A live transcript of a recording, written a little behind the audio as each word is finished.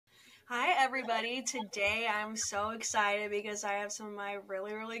everybody. Today I'm so excited because I have some of my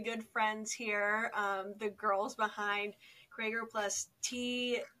really, really good friends here. The girls behind Krager Plus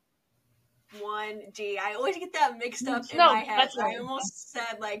T1D. I always get that mixed up in No, my head. that's I right. almost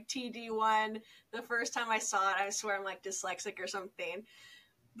said like TD1 the first time I saw it. I swear I'm like dyslexic or something.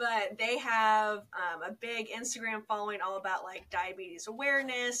 But they have a big Instagram following all about like diabetes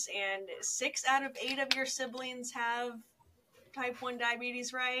awareness, and 6 out of 8 of your siblings have type 1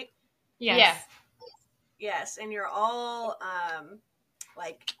 diabetes, right? Yes. Yes, and you're all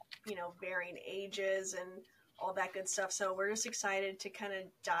like, varying ages and all that good stuff. So we're just excited to kind of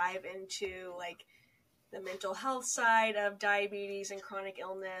dive into like the mental health side of diabetes and chronic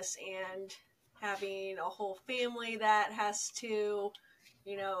illness, and having a whole family that has to,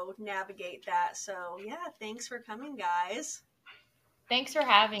 navigate that. So yeah, thanks for coming, guys. Thanks for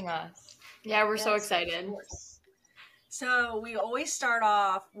having us. Yeah, we're so Yes, excited. of course. So we always start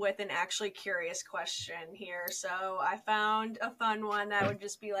off with an actually curious question here. So I found a fun one that would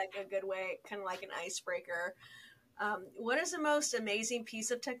just be like a good way, kind of like an icebreaker. What is the most amazing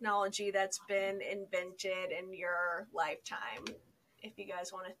piece of technology that's been invented in your lifetime? If you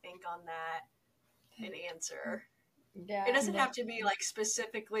guys want to think on that and answer. Yeah. It doesn't have to be like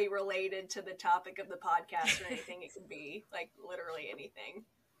specifically related to the topic of the podcast or anything. It could be like literally anything.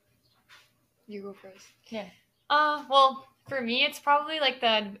 You go first. Yeah. Well, for me, it's probably like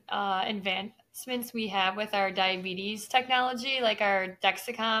the advancements we have with our diabetes technology, like our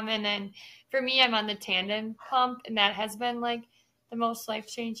Dexcom. And then for me, I'm on the Tandem pump, and that has been like the most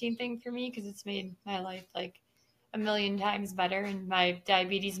life-changing thing for me because it's made my life like a million times better and my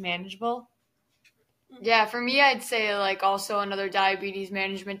diabetes manageable. Yeah, for me, I'd say like also another diabetes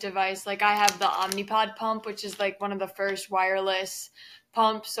management device. Like I have the Omnipod pump, which is like one of the first wireless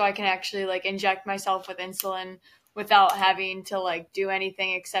pumps, so I can actually like inject myself with insulin without having to like do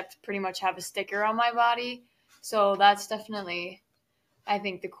anything except pretty much have a sticker on my body. So that's definitely, I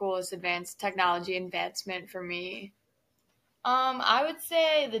think, the coolest advanced technology advancement for me. I would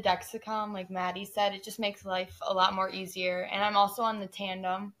say the Dexcom, like Maddie said, it just makes life a lot more easier. And I'm also on the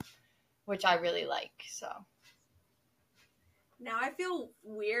Tandem, which I really like. So Now I feel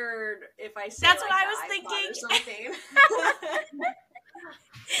weird if I say That's like, what I the was iPod thinking. or something.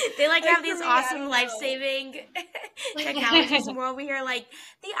 They like Like, have these for me, I awesome don't know. life-saving technologies, and we're over here like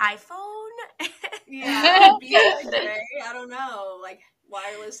the iPhone. Yeah, BMJ, I don't know, like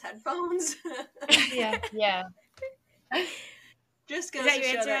wireless headphones. yeah. Just Is goes that to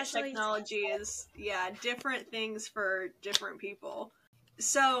your show answer, that Ashley? technology is, different things for different people.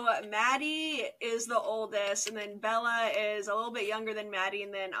 So Maddie is the oldest, and then Bella is a little bit younger than Maddie,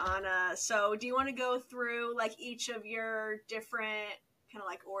 and then Anna. So do you want to go through like each of your different kind of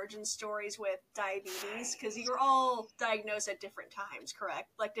like origin stories with diabetes? Because you were all diagnosed at different times, correct?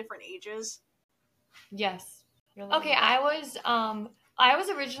 Like different ages? Yes. Okay, I was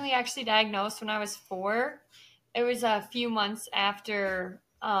originally actually diagnosed when I was 4. It was a few months after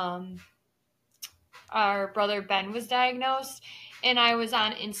our brother Ben was diagnosed, and I was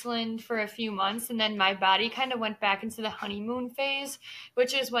on insulin for a few months, and then my body kind of went back into the honeymoon phase,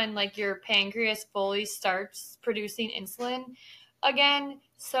 which is when like your pancreas fully starts producing insulin again.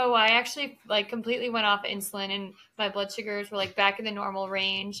 So I actually like completely went off insulin, and my blood sugars were like back in the normal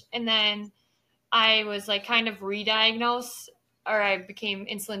range, and then I was like kind of re-diagnosed, or I became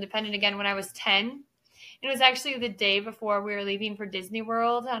insulin dependent again when I was 10. It was actually the day before we were leaving for Disney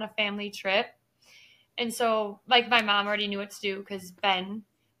World on a family trip. And so, like, my mom already knew what to do because Ben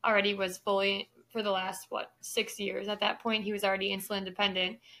already was fully, for the last, 6 years. At that point, he was already insulin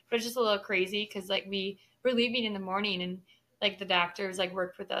dependent. But it's just a little crazy because, like, we were leaving in the morning and, like, the doctors, like,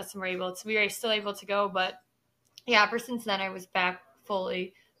 worked with us and we were still able to go. But, yeah, ever since then, I was back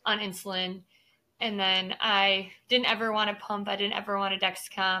fully on insulin. And then I didn't ever want to pump. I didn't ever want a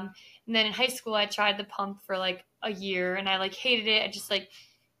Dexcom. And then in high school, I tried the pump for, like, a year. And I, like, hated it. I just, like,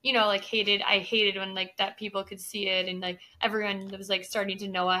 I hated when like that people could see it and like everyone was like starting to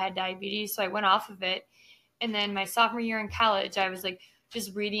know I had diabetes. So I went off of it. And then my sophomore year in college, I was like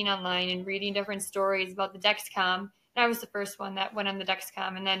just reading online and reading different stories about the Dexcom. And I was the first one that went on the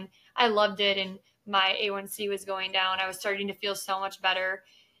Dexcom. And then I loved it. And my A1C was going down. I was starting to feel so much better.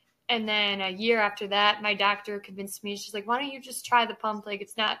 And then a year after that, my doctor convinced me, she's like, why don't you just try the pump? Like,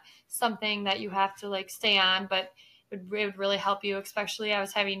 it's not something that you have to like stay on, but it would really help you, especially I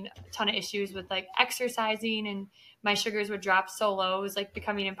was having a ton of issues with like exercising and my sugars would drop so low. It was like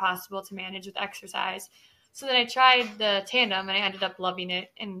becoming impossible to manage with exercise. So then I tried the Tandem and I ended up loving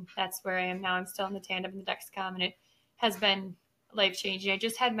it. And that's where I am now. I'm still in the Tandem and the Dexcom, and it has been life-changing. I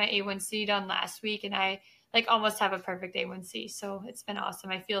just had my A1C done last week and I like almost have a perfect A1C. So it's been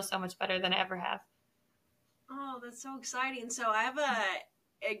awesome. I feel so much better than I ever have. Oh, that's so exciting. So I have a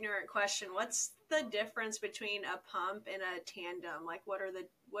ignorant question. What's the difference between a pump and a tandem? Like what do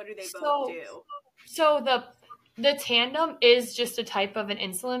they both do? So the tandem is just a type of an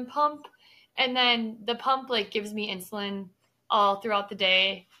insulin pump, and then the pump like gives me insulin all throughout the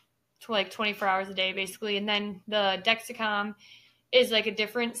day, to like 24 hours a day basically. And then the Dexcom is like a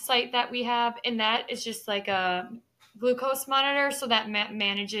different site that we have, and that is just like a glucose monitor, so that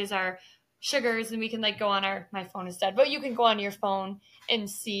manages our sugars, and we can like go on my phone is dead, but you can go on your phone and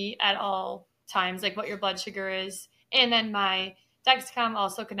see at all times like what your blood sugar is. And then my Dexcom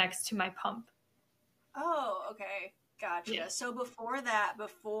also connects to my pump. Oh, okay. Gotcha. Yeah. So before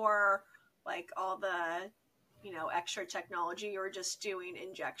like all the, extra technology, you were just doing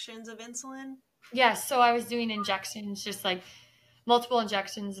injections of insulin? Yeah, so I was doing injections, just like multiple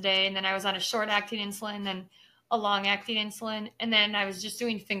injections a day, and then I was on a short acting insulin, then a long acting insulin, and then I was just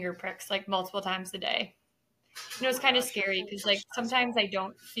doing finger pricks like multiple times a day. And it was kind of scary because like sometimes I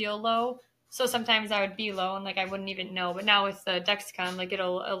don't feel low, so sometimes I would be low and like I wouldn't even know. But now with the Dexcom, like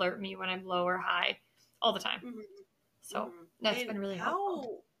it'll alert me when I'm low or high all the time. Mm-hmm. So that's been really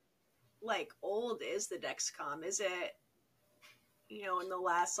helpful. How like old is the Dexcom? Is it in the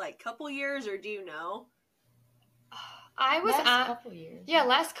last like couple years, or do you know? I was last couple years. Yeah,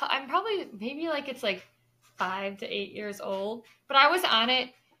 I'm probably maybe like it's like 5 to 8 years old, but I was on it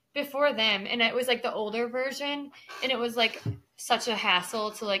before them, and it was like the older version, and it was like such a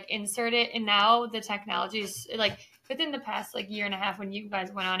hassle to like insert it. And now the technology is like within the past like year and a half when you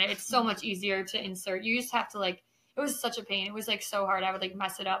guys went on it, it's so much easier to insert. You just have to like, it was such a pain. It was like so hard. I would like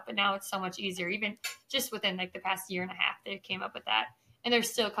mess it up, but now it's so much easier. Even just within like the past year and a half, they came up with that, and they're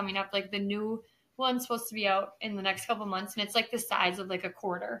still coming up. Like the new one's supposed to be out in the next couple months, and it's like the size of like a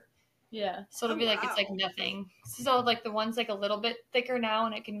quarter. Yeah. So it'll be like, it's like nothing. So like the one's like a little bit thicker now,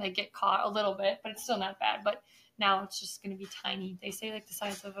 and it can like get caught a little bit, but it's still not bad. But now it's just going to be tiny. They say like the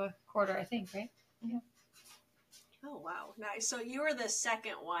size of a quarter, I think, right? Yeah. Oh, wow. Nice. So you were the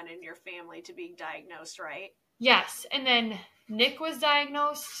second one in your family to be diagnosed, right? Yes. And then Nick was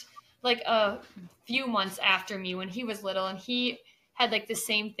diagnosed like a few months after me when he was little, and he had like the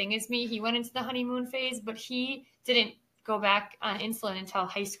same thing as me. He went into the honeymoon phase, but he didn't go back on insulin until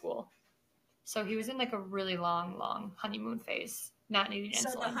high school. So he was in like a really long honeymoon phase, not needing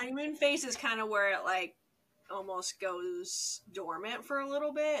insulin. So the honeymoon phase is kind of where it like almost goes dormant for a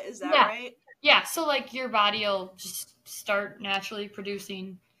little bit. Is that right? Yeah. So like your body will just start naturally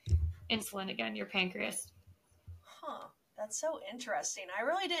producing insulin again, your pancreas. Huh. That's so interesting. I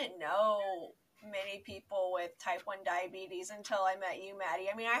really didn't know many people with type 1 diabetes until I met you, Maddie.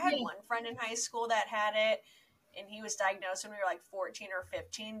 I mean, I had one friend in high school that had it, and he was diagnosed when we were like 14 or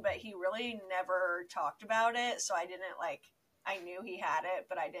 15, but he really never talked about it. So I didn't like, I knew he had it,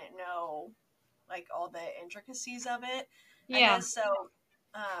 but I didn't know like all the intricacies of it. Yeah. I guess so.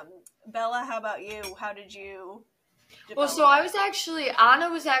 Bella, how about you? How did you Well, so Anna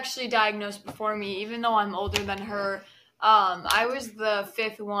was actually diagnosed before me, even though I'm older than her. I was the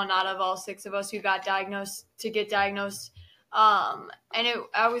fifth one out of all six of us who got diagnosed.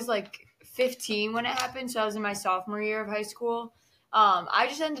 I was like 15 when it happened, so I was in my sophomore year of high school. I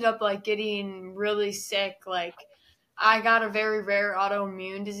just ended up like getting really sick. Like I got a very rare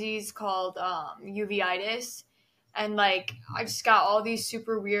autoimmune disease called uveitis. And like I just got all these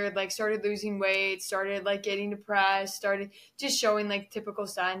super weird, like started losing weight, started like getting depressed, started just showing like typical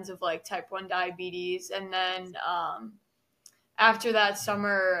signs of like type 1 diabetes. And then after that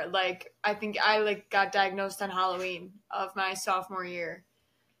summer, like I think I like got diagnosed on Halloween of my sophomore year.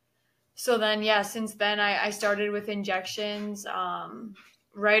 So then, yeah, since then I started with injections.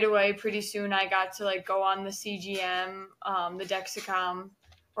 Right away, pretty soon I got to like go on the CGM, the Dexcom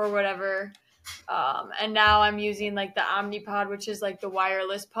or whatever. And now I'm using like the Omnipod, which is like the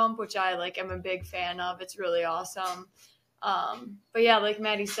wireless pump, which I like am a big fan of. It's really awesome. But yeah, like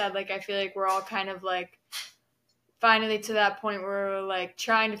Maddie said, like I feel like we're all kind of like finally to that point where we're like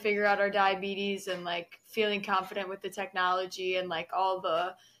trying to figure out our diabetes and like feeling confident with the technology and like all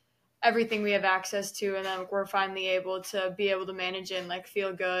the everything we have access to, and then we're finally able to manage it and like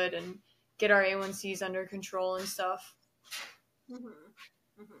feel good and get our A1Cs under control and stuff. Mm-hmm.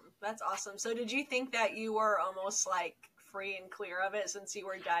 Mm-hmm. That's awesome. So did you think that you were almost like free and clear of it since you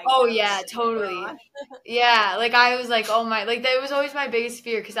were diagnosed? Oh yeah, totally. Yeah, like I was like, oh my, like that was always my biggest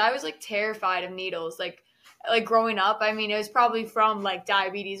fear because I was like terrified of needles. Like growing up, I mean, it was probably from like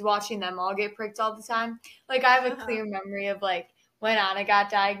diabetes, watching them all get pricked all the time. Like I have a clear memory of like when Anna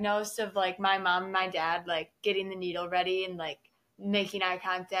got diagnosed of like my mom and my dad like getting the needle ready and like making eye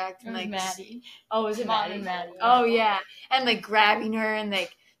contact It and was like Maddie. oh, was it Mom Maddie? and Maddie. Oh yeah, and like grabbing her and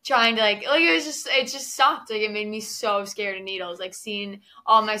like trying to like it just sucked. Like it made me so scared of needles. Like seeing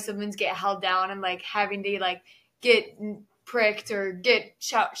all my siblings get held down and like having to like get pricked or get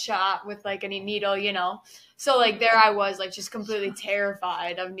shot with like any needle, you know. So like there I was like just completely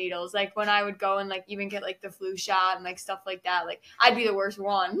terrified of needles. Like when I would go and like even get like the flu shot and like stuff like that, like I'd be the worst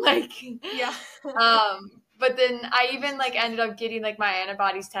one. Like Yeah. but then I even like ended up getting like my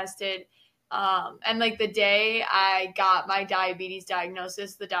antibodies tested. And like the day I got my diabetes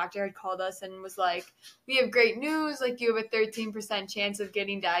diagnosis, the doctor had called us and was like, "We have great news. Like you have a 13% chance of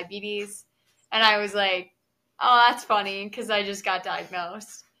getting diabetes." And I was like, "Oh, that's funny because I just got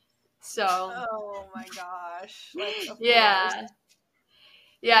diagnosed." So, Oh my gosh. Like, of yeah. course.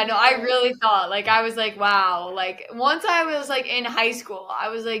 Yeah, no, I really thought, like, I was like, wow. Like, once I was, like, in high school, I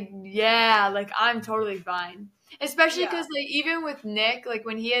was like, yeah, like, I'm totally fine. Especially Yeah. because, like, even with Nick, like,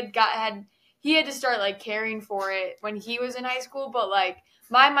 when he had he had to start, like, caring for it when he was in high school. But, like,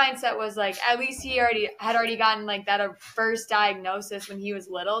 my mindset was, like, at least he had already gotten, like, that first diagnosis when he was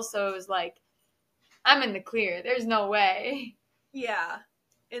little. So it was like, I'm in the clear. There's no way. Yeah.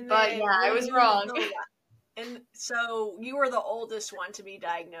 And But, then yeah, I were was you wrong. and so you were the oldest one to be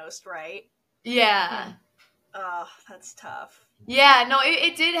diagnosed, right? Yeah. Oh, that's tough. Yeah, no,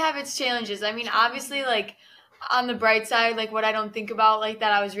 it did have its challenges. I mean, obviously, like, on the bright side, like, what I don't think about, like,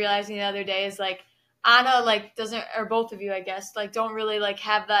 that I was realizing the other day is, like, Anna, like, doesn't, or both of you, I guess, like, don't really, like,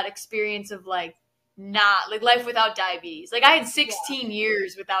 have that experience of, like, not, like, life without diabetes. Like, I had 16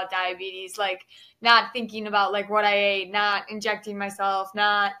 years without diabetes, like, not thinking about, like, what I ate, not injecting myself,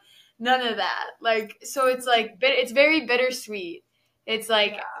 none of that. Like, so it's, like, it's very bittersweet. It's,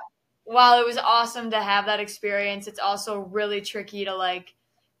 like, Yeah. while it was awesome to have that experience, it's also really tricky to like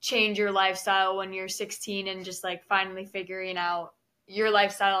change your lifestyle when you're 16 and just like finally figuring out your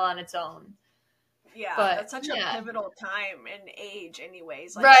lifestyle on its own. Yeah, But that's such a pivotal time in age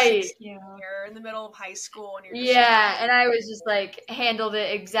anyways. Like right. 16, you're in the middle of high school and you're just Yeah, and I was just like handled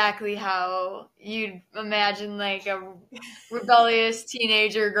it exactly how you'd imagine like a rebellious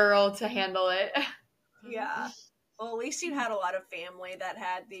teenager girl to handle it. Yeah. Well, at least you had a lot of family that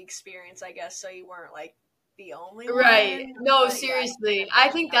had the experience, I guess, so you weren't like the only Right. one. No, But, yeah, seriously. I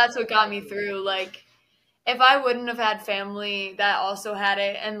think that's what got me through. Like, if I wouldn't have had family that also had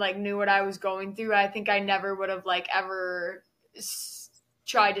it and like knew what I was going through, I think I never would have like ever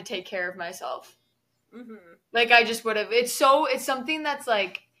tried to take care of myself. Mm-hmm. Like I just would have. It's something that's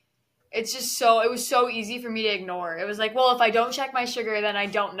like, it was so easy for me to ignore. It was like, well, if I don't check my sugar, then I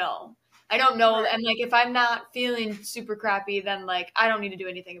don't know. I don't know. Right. And like, if I'm not feeling super crappy, then like, I don't need to do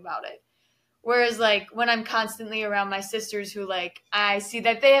anything about it. Whereas like when I'm constantly around my sisters who like I see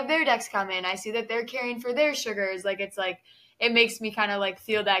that they have their Dexcom in, I see that they're caring for their sugars, like it's like it makes me kind of like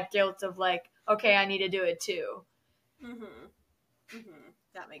feel that guilt of like, okay, I need to do it too. Mm-hmm. Mm-hmm.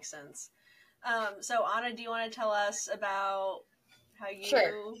 That makes sense. So Anna, do you want to tell us about how you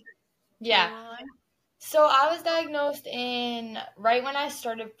Sure. Yeah. came on? So I was diagnosed right when I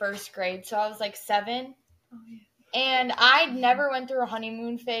started first grade. So I was like 7. Oh, yeah. And I never went through a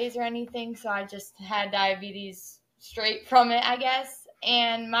honeymoon phase or anything. So I just had diabetes straight from it, I guess.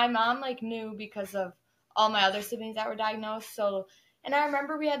 And my mom like knew because of all my other siblings that were diagnosed. So, and I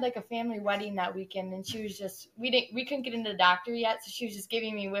remember we had like a family wedding that weekend, and she was just we couldn't get into the doctor yet, so she was just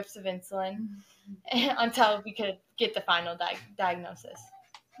giving me whips of insulin until we could get the final diagnosis.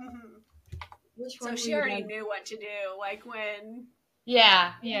 Mm-hmm. So she already knew what to do. Like when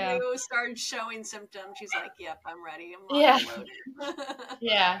yeah you started showing symptoms, she's like, "Yep, I'm ready. I'm loaded."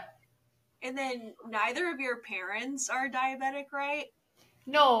 Yeah. And then neither of your parents are diabetic, right?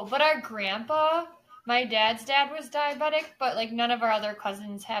 No, but our grandpa, my dad's dad, was diabetic, but like none of our other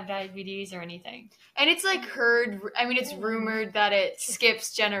cousins have diabetes or anything. And it's like it's rumored that it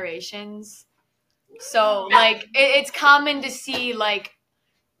skips generations. So like it's common to see like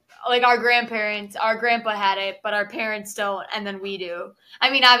our grandpa had it, but our parents don't, and then we do. I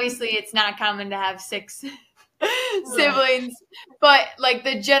mean, obviously it's not common to have 6 siblings, but like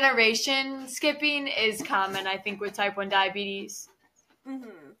the generation skipping is common, I think, with type 1 diabetes.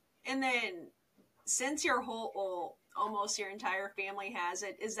 Mm-hmm. And then since your almost your entire family has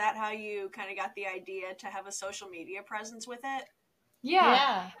it, is that how you kind of got the idea to have a social media presence with it?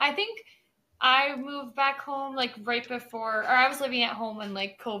 Yeah. I think I moved back home like right before, or I was living at home when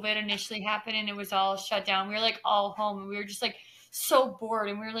like COVID initially happened and it was all shut down. We were like all home and we were just like so bored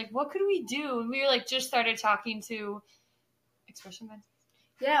and we were like, what could we do? And we were like just started talking to Expression Med.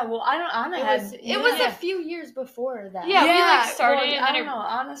 Yeah, well, Anna It was a few years before that. Yeah, we like started. Well, I don't know.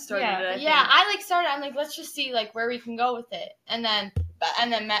 Anna started it. I think. I like started. I'm like, let's just see like where we can go with it, and then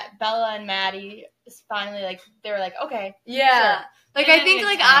Bella and Maddie finally like they were like, okay, yeah. sure. Like And I then think we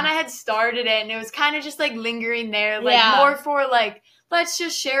like had Anna had started it, and it was kind of just like lingering there, like Yeah. more for like let's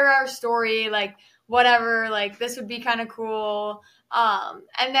just share our story, like whatever, like this would be kind of cool.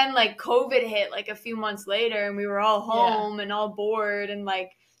 And then like COVID hit like a few months later, and we were all home and all bored, and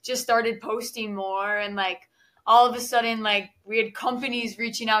like just started posting more, and like all of a sudden like we had companies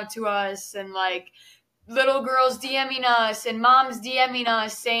reaching out to us, and like little girls DMing us, and moms DMing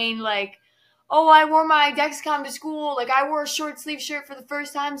us saying like, oh, I wore my Dexcom to school. Like, I wore a short sleeve shirt for the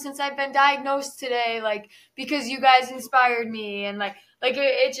first time since I've been diagnosed today. Like, because you guys inspired me. And like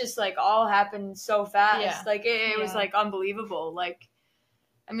it just like all happened so fast. Yeah. Like it was like unbelievable. Like,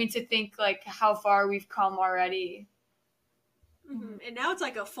 I mean, to think like how far we've come already. Mm-hmm. And now it's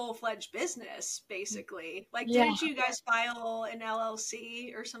like a full-fledged business, basically. Like, Yeah. didn't you guys file an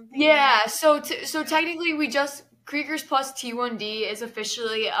LLC or something? Yeah, so technically we just Creekers Plus T1D is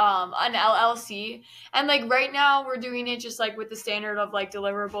officially an LLC, and like right now we're doing it just like with the standard of like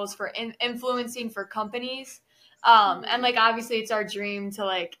deliverables for influencing for companies, and like obviously it's our dream to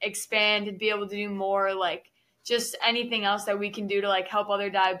like expand and be able to do more, like just anything else that we can do to like help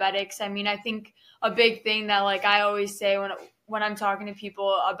other diabetics. I mean, I think a big thing that like I always say when I'm talking to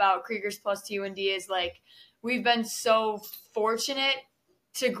people about Creekers Plus T1D is like we've been so fortunate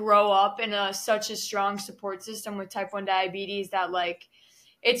to grow up in such a strong support system with type 1 diabetes that like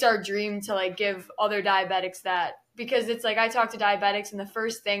it's our dream to like give other diabetics that, because it's like I talk to diabetics and the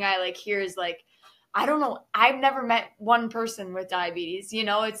first thing I like hear is like, I don't know, I've never met one person with diabetes, you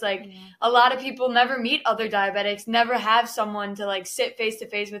know. It's like a lot of people never meet other diabetics, never have someone to like sit face to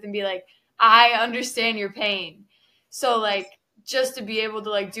face with and be like, I understand your pain. So like just to be able to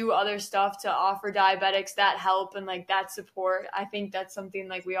like do other stuff to offer diabetics that help and like that support, I think that's something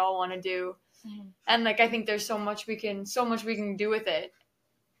like we all want to do. Mm-hmm. And like I think there's so much we can do with it.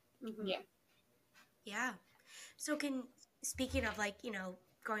 Mm-hmm. Yeah. So speaking of like, you know,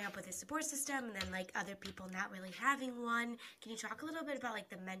 growing up with a support system and then like other people not really having one, can you talk a little bit about like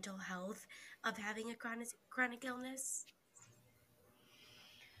the mental health of having a chronic illness?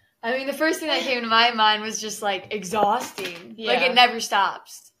 I mean, the first thing that came to my mind was just like exhausting. Yeah. Like it never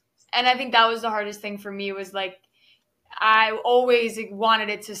stops. And I think that was the hardest thing for me was like I always wanted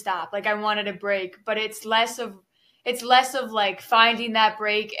it to stop. Like I wanted a break, but it's less of like finding that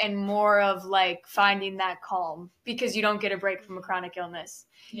break and more of like finding that calm, because you don't get a break from a chronic illness.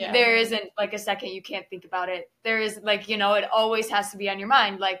 Yeah. There isn't like a second you can't think about it. There is like, you know, it always has to be on your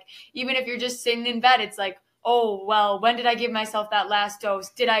mind. Like even if you're just sitting in bed, it's like, oh, well, when did I give myself that last dose?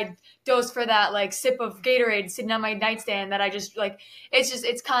 Did I dose for that like sip of Gatorade sitting on my nightstand that I just like,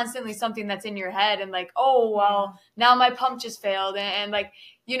 it's constantly something that's in your head, and like, oh, well, now my pump just failed, and like,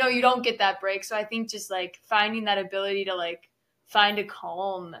 you know, you don't get that break. So I think just like finding that ability to like find a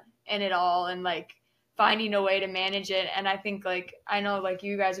calm in it all and like finding a way to manage it. And I think like, I know like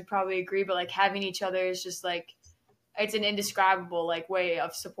you guys would probably agree, but like having each other is just like, it's an indescribable like way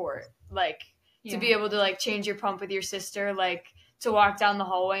of support. Like, to be able to like change your pump with your sister, like to walk down the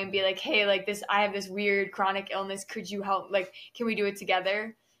hallway and be like, hey, like this, I have this weird chronic illness. Could you help? Like, can we do it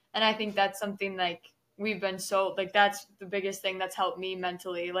together? And I think that's something like we've been so like, that's the biggest thing that's helped me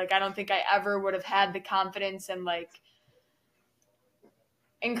mentally. Like, I don't think I ever would have had the confidence and like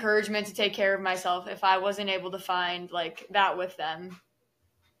encouragement to take care of myself if I wasn't able to find like that with them.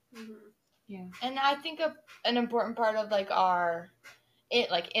 Mm-hmm. Yeah. And I think an important part of like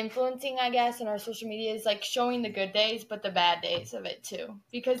like influencing, I guess, in our social media is like showing the good days, but the bad days of it too,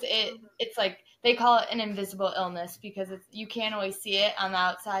 because it's like they call it an invisible illness because you can't always see it on the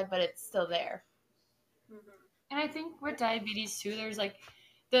outside, but it's still there. And I think with diabetes too, there's like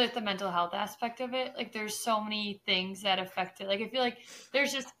the mental health aspect of it. Like there's so many things that affect it. Like I feel like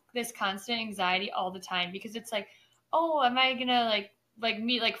there's just this constant anxiety all the time because it's like, oh, am I gonna like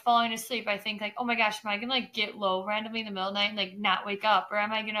me like falling asleep? I think like, oh my gosh, am I gonna like get low randomly in the middle of the night and like not wake up? Or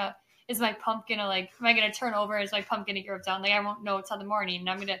is my pump gonna like, am I gonna turn over? Is my pump gonna go down? Like I won't know until the morning and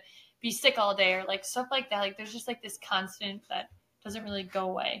I'm gonna be sick all day, or like stuff like that. Like there's just like this constant that doesn't really go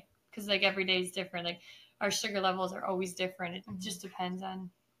away because like every day is different. Like our sugar levels are always different. It just depends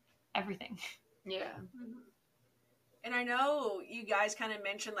on everything. Yeah. And I know you guys kind of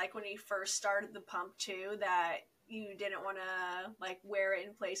mentioned like when you first started the pump too, that you didn't want to like wear it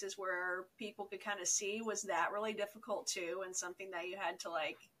in places where people could kind of see. Was that really difficult too, and something that you had to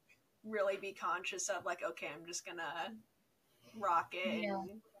like really be conscious of, like, okay, I'm just gonna rock it and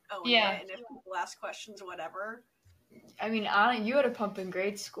own it, and if people ask questions or whatever? I mean, you had a pump in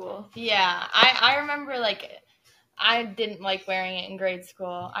grade school. Yeah, I remember, like, I didn't like wearing it in grade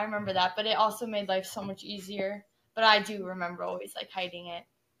school. I remember that, but it also made life so much easier. But I do remember always, like, hiding it.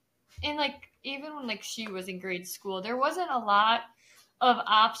 And like even when like she was in grade school, there wasn't a lot of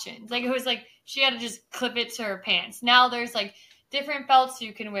options. Like it was like she had to just clip it to her pants. Now there's like different belts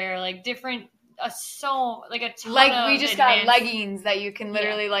you can wear, like different so like a ton Like of we just got advanced- leggings that you can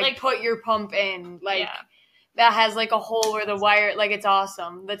literally Yeah, like like- put your pump in, like yeah. that has like a hole where the wire, like it's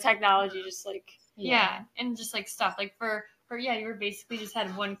awesome. The technology just like Yeah, and just like stuff like for yeah, you were basically just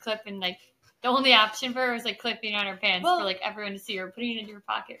had one clip and like the only option for her was like clipping on her pants Well- for like everyone to see her, putting it in your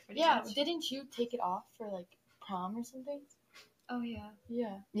pocket. Pretty Yeah, much. didn't you take it off for, like, prom or something? Oh yeah.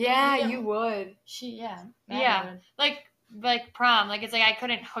 Yeah. yeah, Yeah. you would. Maddie Yeah. would. Like prom, like it's like I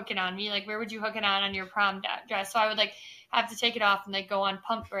couldn't hook it on me. Like where would you hook it on your prom dress? So I would like have to take it off and like go on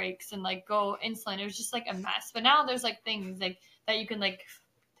pump breaks and like go insulin. It was just like a mess. But now there's like things like that you can like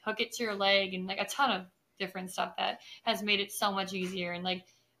hook it to your leg and like a ton of different stuff that has made it so much easier. And like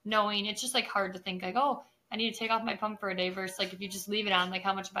knowing it's just like hard to think like, oh, I need to take off my pump for a day versus like if you just leave it on, like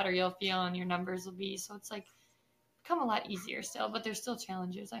how much better you'll feel and your numbers will be. So it's like become a lot easier still, but there's still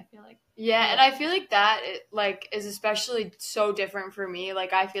challenges, I feel like. Yeah, and I feel like that like is especially so different for me.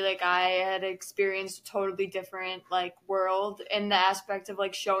 Like I feel like I had experienced a totally different like world in the aspect of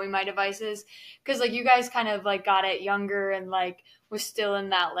like showing my devices, because like you guys kind of like got it younger and like was still in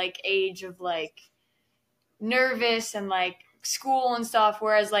that like age of like nervous and like school and stuff,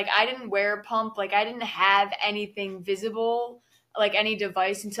 whereas like I didn't wear a pump, like I didn't have anything visible, like any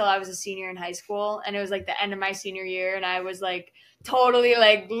device, until I was a senior in high school, and it was like the end of my senior year, and I was like totally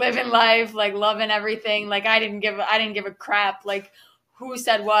like living life, like loving everything, like I didn't give a crap like who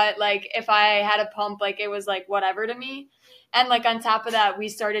said what, like if I had a pump, like it was like whatever to me. And like on top of that, we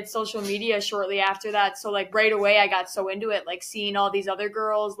started social media shortly after that, so like right away I got so into it, like seeing all these other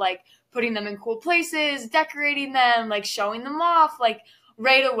girls like putting them in cool places, decorating them, like showing them off, like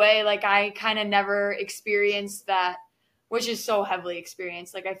right away, like I kind of never experienced that, which is so heavily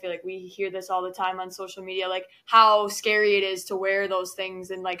experienced. Like I feel like we hear this all the time on social media, like how scary it is to wear those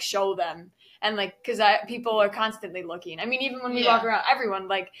things and like show them. And like, because people are constantly looking. I mean, even when we walk around, everyone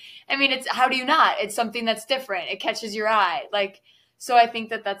like, I mean, it's, how do you not? It's something that's different. It catches your eye. Like, so I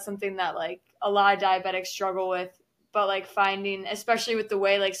think that that's something that like a lot of diabetics struggle with. But like finding, especially with the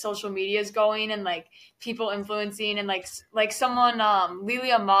way like social media is going and like people influencing, and like someone,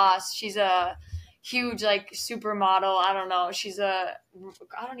 Lilia Moss, she's a huge like supermodel. I don't know. She's I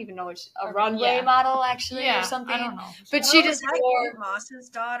don't even know which, a runway model actually or something. I don't know. But she Oh, just is that wore, Kate Moss's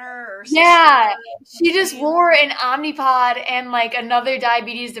daughter or yeah, sister? she just wore an Omnipod and like another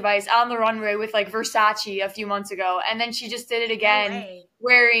diabetes device on the runway with like Versace a few months ago, and then she just did it No again way.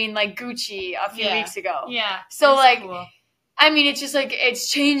 wearing like Gucci a few weeks ago. Yeah. So it's like, cool. I mean, it's just like it's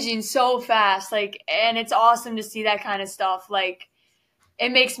changing so fast, like, and it's awesome to see that kind of stuff. Like,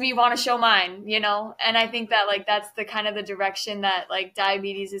 it makes me want to show mine, you know? And I think that like that's the kind of the direction that like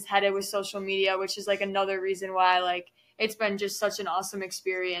diabetes is headed with social media, which is like another reason why like it's been just such an awesome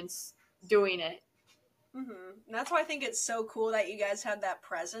experience doing it. Mm-hmm. That's why I think it's so cool that you guys had that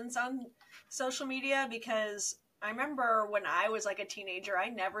presence on social media, because I remember when I was like a teenager, I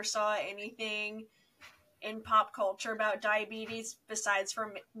never saw anything in pop culture about diabetes besides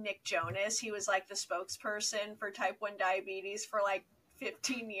from Nick Jonas. He was like the spokesperson for type 1 diabetes for like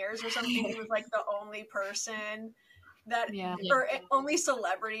 15 years or something. He was like the only person that, or only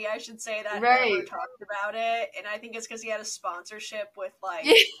celebrity, I should say, that ever talked about it. And I think it's because he had a sponsorship with like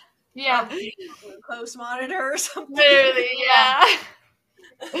a glucose monitor or something. Literally, yeah.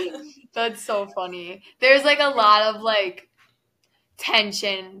 That's so funny. There's like a lot of like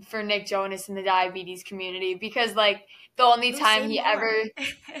tension for Nick Jonas in the diabetes community, because like the only time he ever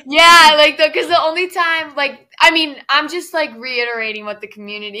because the only time, like, I mean, I'm just like reiterating what the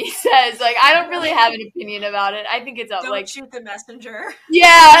community says. Like, I don't really have an opinion about it. I think it's up. Don't like, shoot the messenger.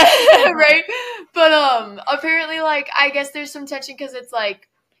 yeah, right. But apparently, like, I guess there's some tension because it's like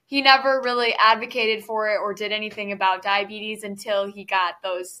he never really advocated for it or did anything about diabetes until he got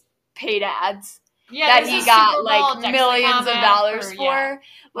those paid ads. Yeah, that he got like millions of dollars for. Yeah.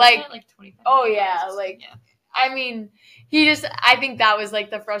 Like, $25? I mean, I think that was like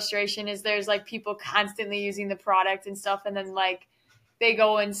the frustration, is there's like people constantly using the product and stuff, and then like they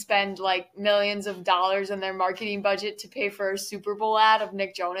go and spend like millions of dollars in their marketing budget to pay for a Super Bowl ad of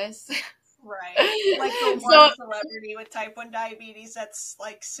Nick Jonas. Right. Like the So- one celebrity with type 1 diabetes that's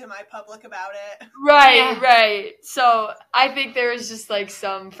like semi-public about it. Right, Yeah. right. So I think there was just like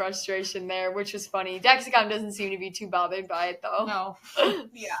some frustration there, which was funny. Dexicom doesn't seem to be too bothered by it though. No.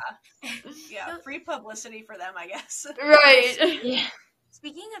 Yeah. Yeah, free publicity for them, I guess. Right. Yeah.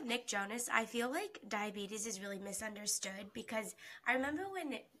 Speaking of Nick Jonas, I feel like diabetes is really misunderstood because I remember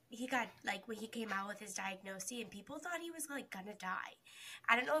when he got like when he came out with his diagnosis and people thought he was like gonna die.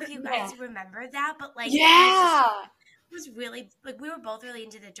 I don't know if you guys remember that, but like Yeah. it was really like we were both really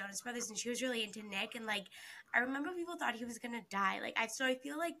into the Jonas Brothers and she was really into Nick and like I remember people thought he was gonna die. Like I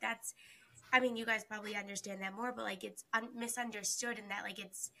feel like that's I mean you guys probably understand that more, but like it's misunderstood in that like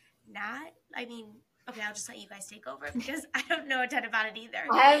it's not. I mean. Okay, I'll just let you guys take over because I don't know a ton about it either.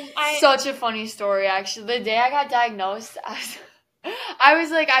 I have such a funny story actually. The day I got diagnosed, I was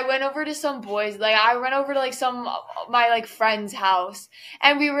like, I went over to some boys, like I went over to like my like friend's house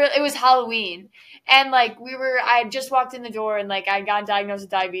and it was Halloween and like I had just walked in the door and like I got diagnosed with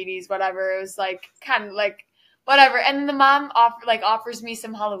diabetes, whatever. It was like kind of like whatever. And then the mom offers me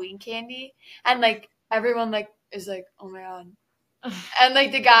some Halloween candy and like everyone like is like, oh my God. And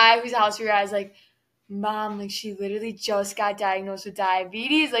like the guy whose house we were at is like, Mom, like she literally just got diagnosed with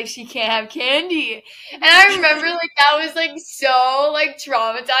diabetes, like she can't have candy. And I remember like that was like so like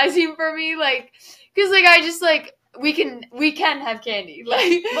traumatizing for me, like because like I just like we can have candy,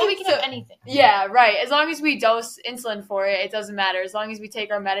 like Well, we can so- have anything. yeah, right. As long as we dose insulin for it, it doesn't matter. As long as we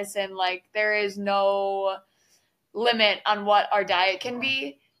take our medicine, like there is no limit on what our diet can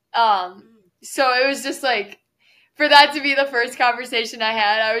be. So it was just like for that to be the first conversation I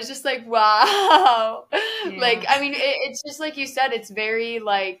had, I was just like, wow. Yeah. Like, I mean, it's just like you said, it's very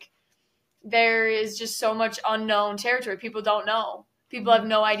like, there is just so much unknown territory. People don't know. People have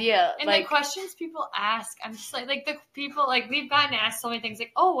no idea. And like, the questions people ask, I'm just like the people, like, we've gotten asked so many things,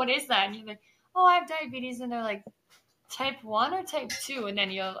 like, oh, what is that? And you're like, oh, I have diabetes. And they're like, type 1 or type 2? And then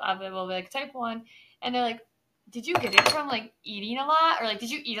we'll be like, type 1. And they're like, did you get it from, like, eating a lot? Or, like, did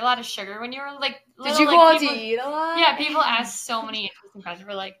you eat a lot of sugar when you were, like, little? did you like, go out people, to eat a lot? Yeah, people ask so many interesting questions.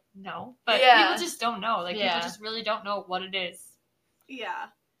 We're like, no. But Yeah. people just don't know. Like, Yeah. people just really don't know what it is. Yeah.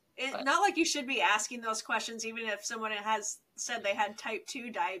 It's But- not like you should be asking those questions even if someone has said they had type 2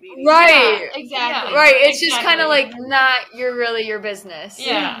 diabetes. Right. Yeah, exactly. Right. It's just Exactly. kind of like not your business.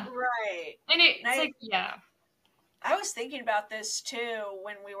 Yeah. Right. And it's I- like, yeah. I was thinking about this too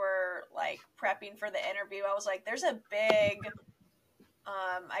when we were like prepping for the interview. I was like, there's a big,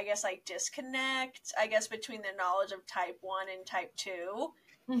 I guess like disconnect, I guess, between the knowledge of type 1 and type 2.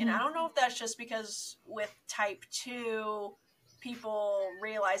 Mm-hmm. And I don't know if that's just because with type 2, people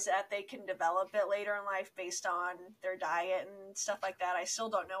realize that they can develop it later in life based on their diet and stuff like that. I still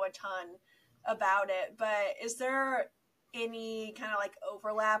don't know a ton about it, but is there any kind of like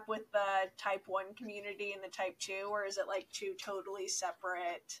overlap with the type 1 community and the type 2, or is it like two totally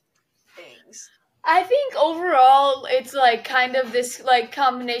separate things? I think overall it's like kind of this like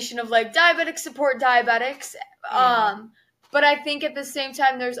combination of like diabetics support diabetics. Yeah. But I think at the same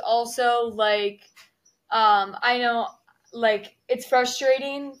time there's also like I know like it's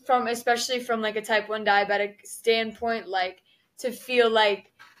frustrating especially from like a type 1 diabetic standpoint, like to feel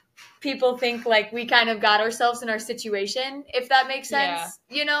like people think like we kind of got ourselves in our situation, if that makes sense,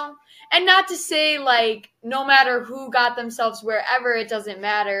 you know? And not to say like no matter who got themselves wherever, it doesn't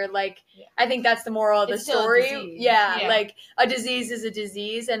matter. Like I think that's the moral of the It's still a story. disease. Yeah, Yeah. like a disease is a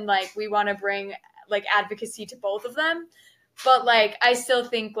disease and like we want to bring like advocacy to both of them. But like I still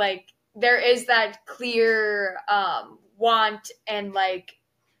think like there is that clear want and like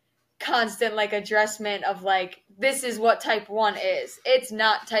constant like addressment of like this is what type 1 is. It's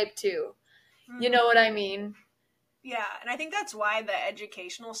not type 2. You know what I mean? Yeah, and I think that's why the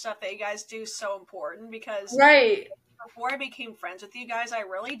educational stuff that you guys do is so important, because Right. before I became friends with you guys, I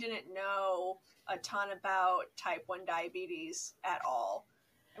really didn't know a ton about type 1 diabetes at all.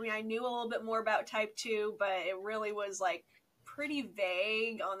 I mean, I knew a little bit more about type 2, but it really was like pretty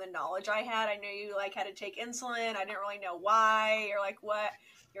vague on the knowledge I had. I knew you like had to take insulin. I didn't really know why or like what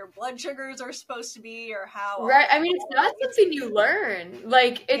your blood sugars are supposed to be or how. all Right. that I mean, it's not works. something you learn.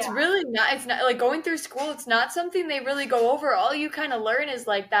 Like, it's Yeah. really not, it's not like going through school, it's not something they really go over. All you kind of learn is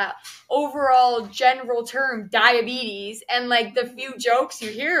like that overall general term diabetes and like the few jokes you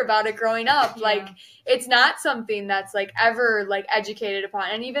hear about it growing up. Yeah. Like, it's not something that's like ever like educated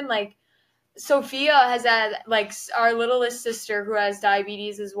upon. And even like Sophia has had like our littlest sister who has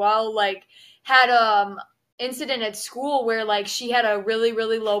diabetes as well, like had incident at school where like she had a really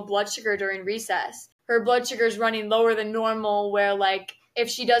really low blood sugar during recess. Her blood sugar is running lower than normal, where like if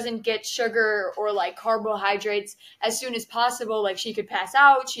she doesn't get sugar or like carbohydrates as soon as possible, like she could pass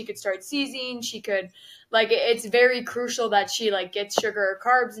out, she could start seizing, she could like it's very crucial that she like gets sugar or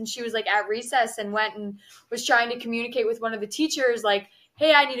carbs. And she was like at recess and went and was trying to communicate with one of the teachers like,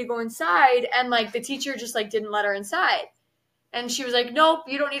 hey, I need to go inside. And like the teacher just like didn't let her inside. And she was like, nope,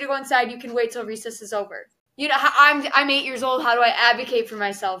 you don't need to go inside. You can wait till recess is over. You know, I'm 8 years old. How do I advocate for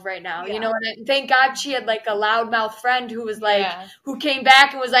myself right now? Yeah. You know, and thank God she had like a loudmouth friend who was like, who came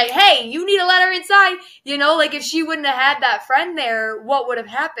back and was like, hey, you need to let her inside. You know, like if she wouldn't have had that friend there, what would have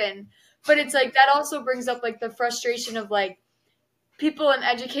happened? But it's like that also brings up like the frustration of like people in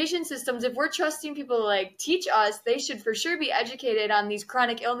education systems. If we're trusting people to like teach us, they should for sure be educated on these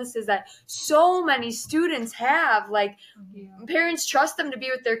chronic illnesses that so many students have. Like parents trust them to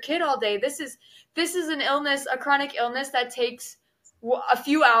be with their kid all day. This is an illness, a chronic illness that takes a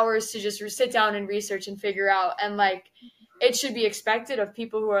few hours to just sit down and research and figure out. And like, it should be expected of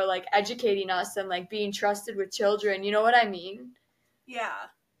people who are like educating us and like being trusted with children. You know what I mean? Yeah.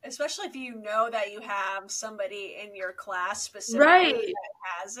 Especially if you know that you have somebody in your class specifically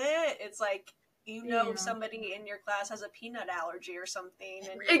that has it. It's like, you know, somebody in your class has a peanut allergy or something.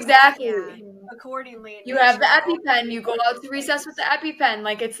 And exactly. Accordingly. You have the EpiPen. You go out to recess with the EpiPen.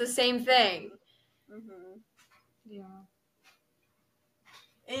 Like, it's the same thing. Mm-hmm. Yeah.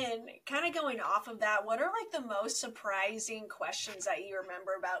 And kind of going off of that, what are like the most surprising questions that you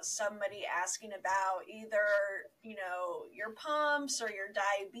remember about somebody asking about either, you know, your pumps or your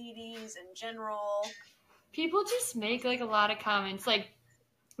diabetes in general? People just make like a lot of comments. Like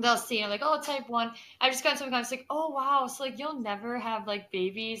they'll see, like, oh, type 1. I just got some comments like, oh, wow. So like you'll never have like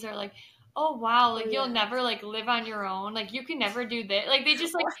babies, or like, oh, wow. Like you'll never like live on your own. Like you can never do that. Like they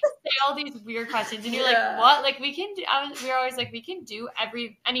just like say all these weird questions. And you're like, what? Like we can do, we're always like, we can do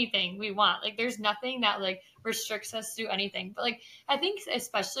anything we want. Like there's nothing that like restricts us to do anything. But like, I think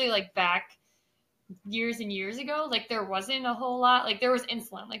especially like back years and years ago, like there wasn't a whole lot, like there was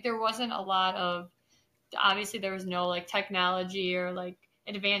insulin. Like there wasn't a lot of, obviously there was no like technology or like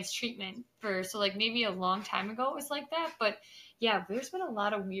advanced treatment so like maybe a long time ago it was like that. But yeah, there's been a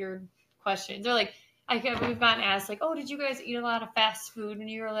lot of weird questions. Or like we've gotten asked like, oh, did you guys eat a lot of fast food when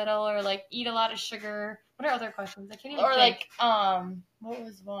you were little, or like eat a lot of sugar? What are other questions? I can't even think. Like what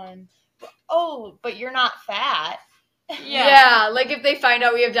was one? Oh, but you're not fat. Yeah, like if they find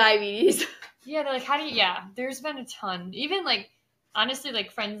out we have diabetes. Yeah, they're like, how do you? Yeah, there's been a ton. Even like honestly,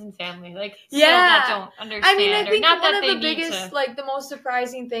 like friends and family, like still that don't understand. I mean, I think not one that of the biggest, like the most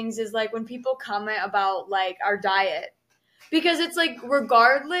surprising things is like when people comment about like our diet, because it's like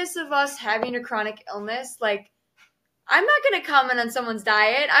regardless of us having a chronic illness, like I'm not gonna comment on someone's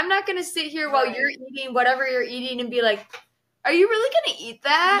diet. I'm not gonna sit here while you're eating whatever you're eating and be like, are you really gonna eat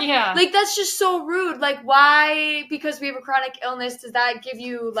that? Yeah. Like that's just so rude. Like why? Because we have a chronic illness, does that give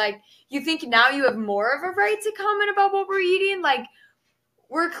you like, you think now you have more of a right to comment about what we're eating? Like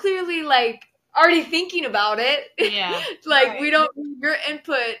we're clearly like already thinking about it. Yeah. Like we don't need your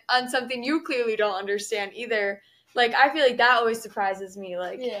input on something you clearly don't understand either. Like I feel like that always surprises me.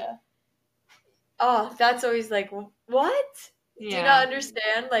 Like oh, that's always like, what? Do you not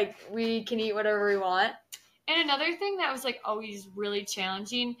understand? Like we can eat whatever we want. And another thing that was like always really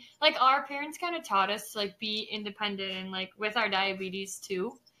challenging, like our parents kind of taught us to like be independent and like with our diabetes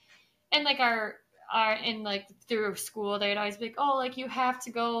too. And like our in like through school, they'd always be like, oh, like you have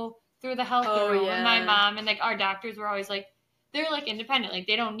to go through the health room. And my mom and like our doctors were always like, they're like independent. Like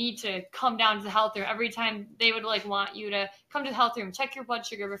they don't need to come down to the health room every time. They would like want you to come to the health room, check your blood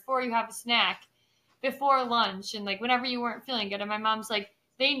sugar before you have a snack, before lunch, and like whenever you weren't feeling good. And my mom's like,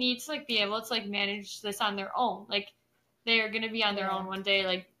 they need to like be able to like manage this on their own. Like they are going to be on their own one day.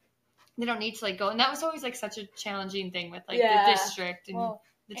 Like they don't need to like go. And that was always like such a challenging thing with like the district and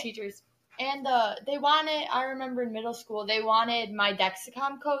the teachers. And they wanted, I remember in middle school, they wanted my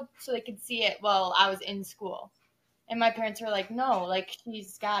Dexcom code so they could see it while I was in school. And my parents were like, no, like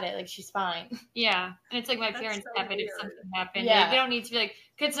she's got it. Like she's fine. Yeah. And it's like my parents so have it if weird. something happened. Yeah. Like, they don't need to be like,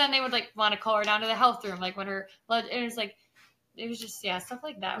 because then they would like want to call her down to the health room. Like when her blood, and it's like, it was just, stuff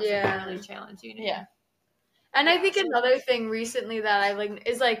like that was like, really challenging. Yeah. And I think another thing recently that I like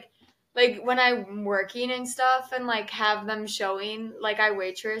is like when I'm working and stuff and like have them showing, like I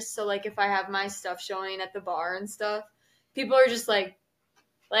waitress, so like if I have my stuff showing at the bar and stuff, people are just like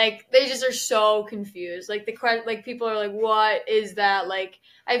they just are so confused. Like people are like, what is that? Like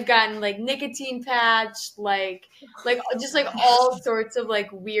I've gotten like nicotine patch, like just like all sorts of like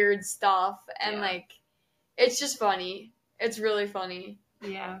weird stuff, and like it's just funny. It's really funny.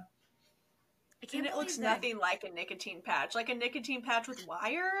 Yeah. I can't And it believe looks that. nothing like a nicotine patch. Like a nicotine patch with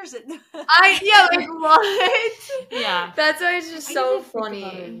wires. Yeah, like what? Yeah. That's why it's just I so usually think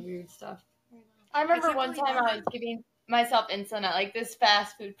about funny. weird stuff. I remember can't one believe time that. I was giving myself insulin at like this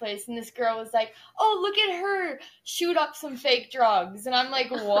fast food place, and this girl was like, "Oh, look at her shoot up some fake drugs," and I'm like,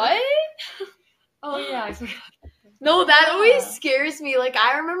 "What?" Oh yeah, I forgot. No, that Yeah. always scares me. Like,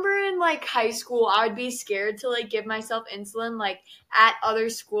 I remember in, like, high school, I would be scared to, like, give myself insulin, like, at other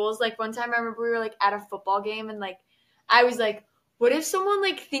schools. Like, one time I remember we were, like, at a football game, and, like, I was like, what if someone,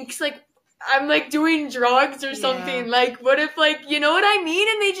 like, thinks, like, I'm, like, doing drugs or something? Like, what if, like, you know what I mean?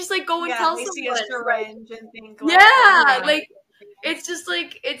 And they just, like, go and Yeah, tell they someone. see a Like, syringe and think like, yeah, Yeah. like, it's just,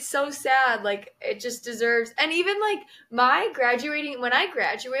 like, it's so sad. Like, it just deserves. And even, like, when I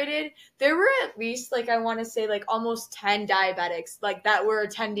graduated, there were at least, like, I want to say, like, almost 10 diabetics, like, that were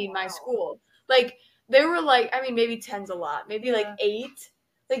attending my Wow. school. Like, there were, like, I mean, maybe 10's a lot, maybe, like, 8.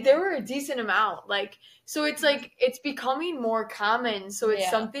 Like, there were a decent amount. Like, so it's, like, it's becoming more common. So it's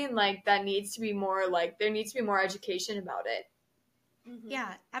Yeah. something, like, that needs to be more, like, there needs to be more education about it.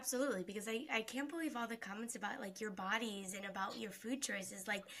 Yeah, absolutely. Because I can't believe all the comments about like your bodies and about your food choices.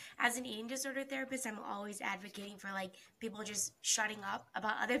 Like as an eating disorder therapist, I'm always advocating for like people just shutting up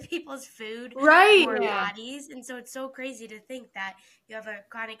about other people's food Right. or Yeah. bodies. And so it's so crazy to think that you have a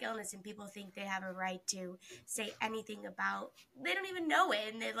chronic illness and people think they have a right to say anything about they don't even know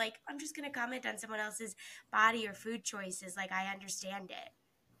it. And they're like, I'm just gonna comment on someone else's body or food choices. Like I understand it.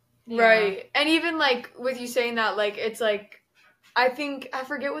 Yeah. Right. And even like with you saying that, like it's like I think I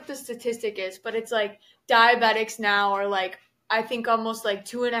forget what the statistic is, but it's like diabetics now are like I think almost like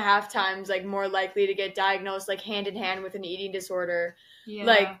 2.5 times like more likely to get diagnosed like hand in hand with an eating disorder. Yeah.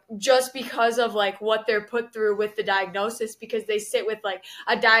 Like just because of like what they're put through with the diagnosis, because they sit with like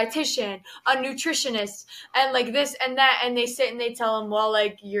a dietitian, a nutritionist, and like this and that, and they sit and they tell them, well,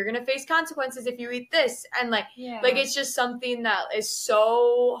 like you're gonna face consequences if you eat this, and like it's just something that is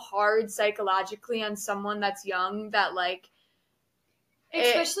so hard psychologically on someone that's young that like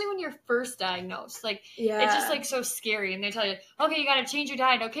especially when you're first diagnosed. Like it's just like so scary, and they tell you, okay, you gotta change your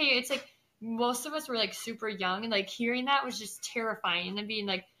diet. Okay, it's like most of us were like super young, and like hearing that was just terrifying, and then being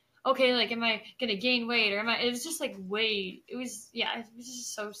like, okay, like am I gonna gain weight or am I? It was just like it was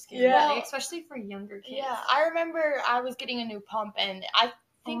just so scary, Yeah. like, especially for younger kids. Yeah, I remember I was getting a new pump, and I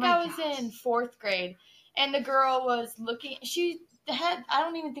think my I was gosh. in 4th grade, and the girl was looking. I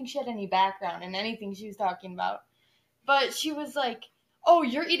don't even think she had any background in anything she was talking about, but she was like, "Oh,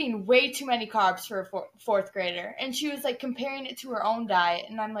 you're eating way too many carbs for a 4th grader," and she was like comparing it to her own diet,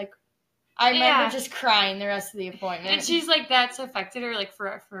 and I'm like, I remember Yeah. just crying the rest of the appointment. And she's like, that's affected her like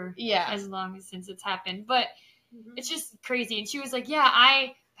for Yeah. as long as since it's happened, but Mhm. it's just crazy. And she was like, yeah,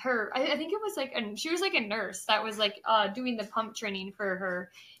 I think it was like, and she was like a nurse that was like doing the pump training for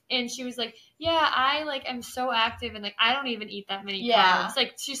her. And she was like, yeah, I like am so active and like I don't even eat that many Yeah. carbs.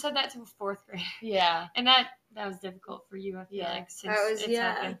 Like she said that to a 4th grader, Yeah. and that was difficult for you. I feel Yeah. like since That was- it's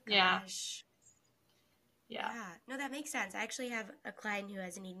yeah. happened. Yeah, Gosh. yeah, No, that makes sense. I actually have a client who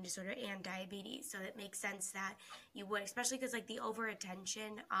has an eating disorder and diabetes, so it makes sense that you would, especially because like the over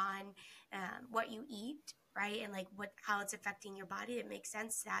attention on what you eat, right, and like how it's affecting your body. It makes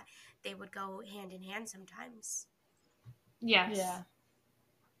sense that they would go hand in hand sometimes. yes. Yeah.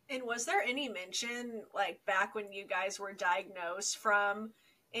 And was there any mention, like back when you guys were diagnosed, from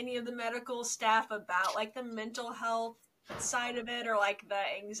any of the medical staff about like the mental health side of it, or like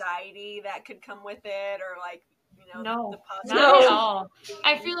the anxiety that could come with it, or like No, the positive? not at all.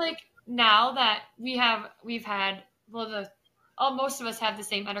 I feel like now that we've had most of us have the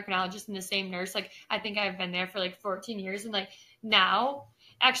same endocrinologist and the same nurse. Like I think I've been there for like 14 years, and like now,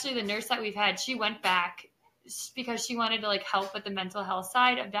 actually, the nurse that we've had, she went back because she wanted to like help with the mental health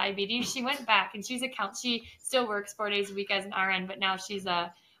side of diabetes. She went back and she still works 4 days a week as an RN, but now she's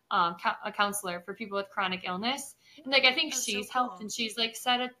a counselor for people with chronic illness. And like I think That's so she's helped cool. and she's like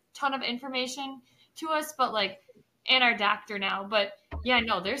said a ton of information to us, but like and our doctor now. But yeah,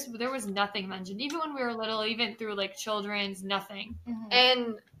 no, there was nothing mentioned. Even when we were little, even through like children's, nothing. Mhm.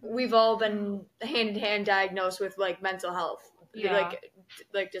 And we've all been hand in hand diagnosed with like mental health, Yeah.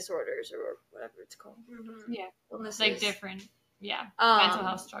 like disorders or whatever it's called. Mhm. Yeah. Illnesses. Like different, mental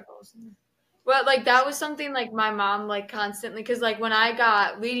health struggles. But like that was something like my mom like constantly, because like when I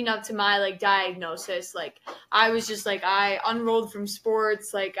got leading up to my like diagnosis, like I was just like I unrolled from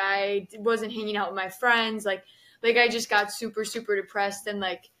sports, like I wasn't hanging out with my friends, like I just got super depressed, and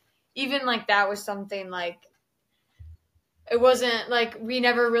like even like that was something like it wasn't like we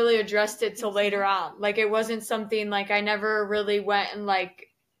never really addressed it till later on. Like it wasn't something like I never really went and like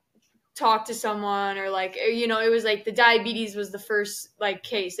talk to someone, or like, you know, it was like the diabetes was the first like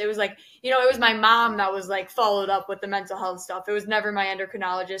case. It was like, you know, it was my mom that was like followed up with the mental health stuff. It was never my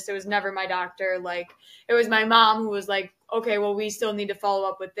endocrinologist. It was never my doctor. Like, it was my mom who was like, okay, well, we still need to follow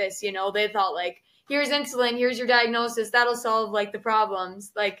up with this. You know, they thought like, here's insulin, here's your diagnosis, that'll solve like the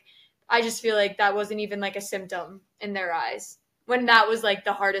problems. Like, I just feel like that wasn't even like a symptom in their eyes, when that was like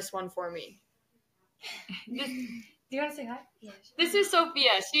the hardest one for me. Do you want to say hi? Yeah. This is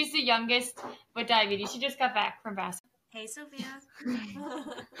Sophia. She's the youngest with diabetes. She just got back from basketball. Hey, Sophia.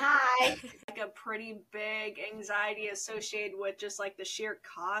 Hi. Like a pretty big anxiety associated with just like the sheer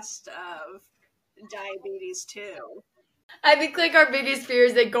cost of diabetes too. I think like our biggest fear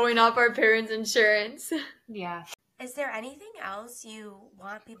is like going off our parents' insurance. Yeah. Is there anything else you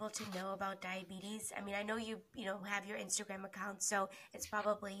want people to know about diabetes? I mean, I know you have your Instagram account, so it's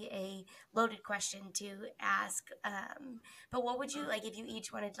probably a loaded question to ask. But what would you like if you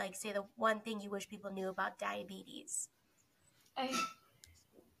each wanted to like say the one thing you wish people knew about diabetes?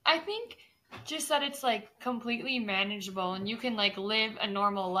 I think just that it's like completely manageable, and you can like live a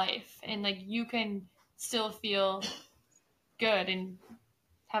normal life, and like you can still feel good and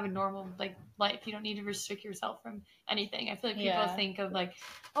have a normal like life. You don't need to restrict yourself from anything. I feel like people think of like,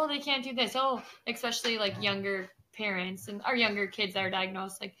 oh, they can't do this. Oh, especially like younger parents and our younger kids that are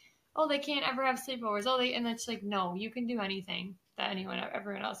diagnosed, like, oh, they can't ever have sleepovers. Oh, and it's like, no, you can do anything that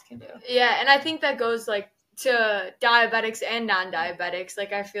everyone else can do. Yeah, and I think that goes like to diabetics and non-diabetics.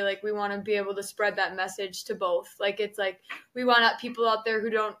 Like, I feel like we want to be able to spread that message to both. Like, it's like we want people out there who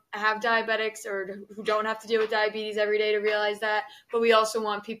don't have diabetics or who don't have to deal with diabetes every day to realize that, but we also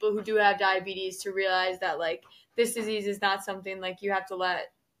want people who do have diabetes to realize that like this disease is not something like you have to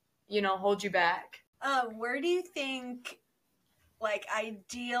let, you know, hold you back. Where do you think, like,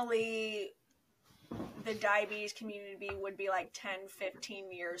 ideally the diabetes community would be like 10,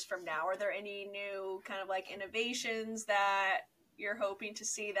 15 years from now? Are there any new kind of like innovations that you're hoping to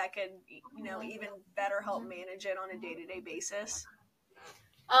see that could, you know, even better help manage it on a day-to-day basis?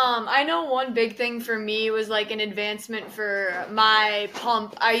 I know one big thing for me was like an advancement for my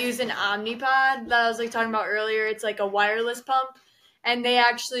pump. I use an Omnipod that I was like talking about earlier. It's like a wireless pump, and they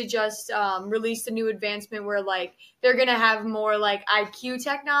actually just released a new advancement where like they're gonna have more like IQ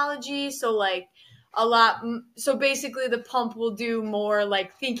technology. So like so basically the pump will do more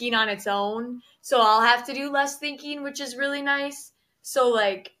like thinking on its own. So I'll have to do less thinking, which is really nice. So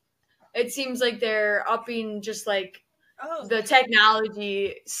like it seems like they're upping just like the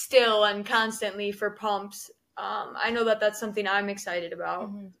technology still and constantly for pumps. I know that that's something I'm excited about.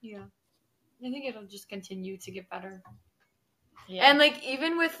 Mm-hmm. Yeah. I think it'll just continue to get better. Yeah. And like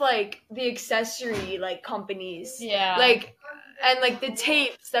even with like the accessory like companies, Yeah. like and like the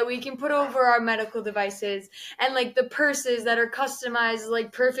tapes that we can put over our medical devices, and like the purses that are customized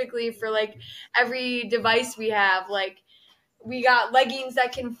like perfectly for like every device we have. Like we got leggings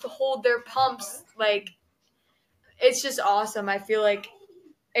that can hold their pumps. Like it's just awesome. I feel like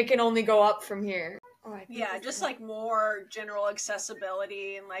it can only go up from here. Yeah, just like more general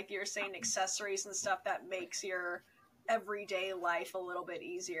accessibility and like you're saying accessories and stuff that makes your everyday life a little bit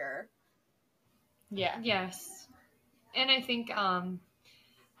easier. Yeah. Yes. And I think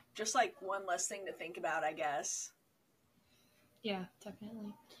just like one less thing to think about, I guess. Yeah,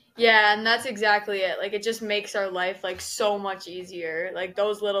 definitely. Yeah, and that's exactly it. Like it just makes our life like so much easier. Like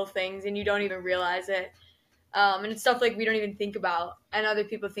those little things, and you don't even realize it. And it's stuff like we don't even think about, and other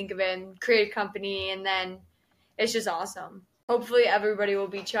people think of it and create a company, and then it's just awesome. Hopefully everybody will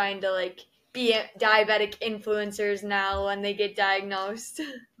be trying to like be diabetic influencers now when they get diagnosed.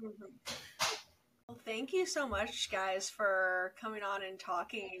 Well, thank you so much, guys, for coming on and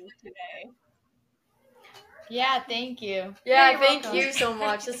talking today. Yeah, thank you. Yeah, thank you so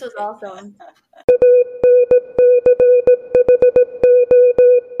much. This was awesome.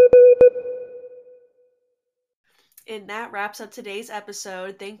 And that wraps up today's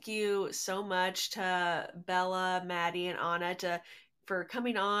episode. Thank you so much to Bella, Maddie, and Anna for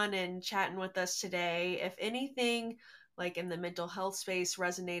coming on and chatting with us today. If anything like in the mental health space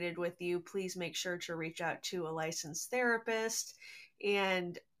resonated with you, please make sure to reach out to a licensed therapist,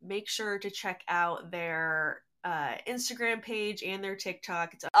 and make sure to check out their Instagram page and their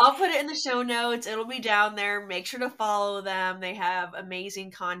TikTok. I'll put it in the show notes. It'll be down there. Make sure to follow them. They have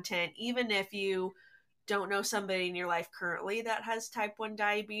amazing content. Even if you don't know somebody in your life currently that has type 1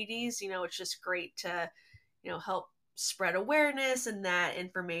 diabetes, you know, it's just great to, you know, help spread awareness and that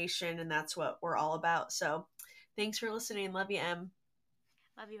information, and that's what we're all about. So thanks for listening. Love you, Em.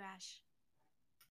 Love you, Ash.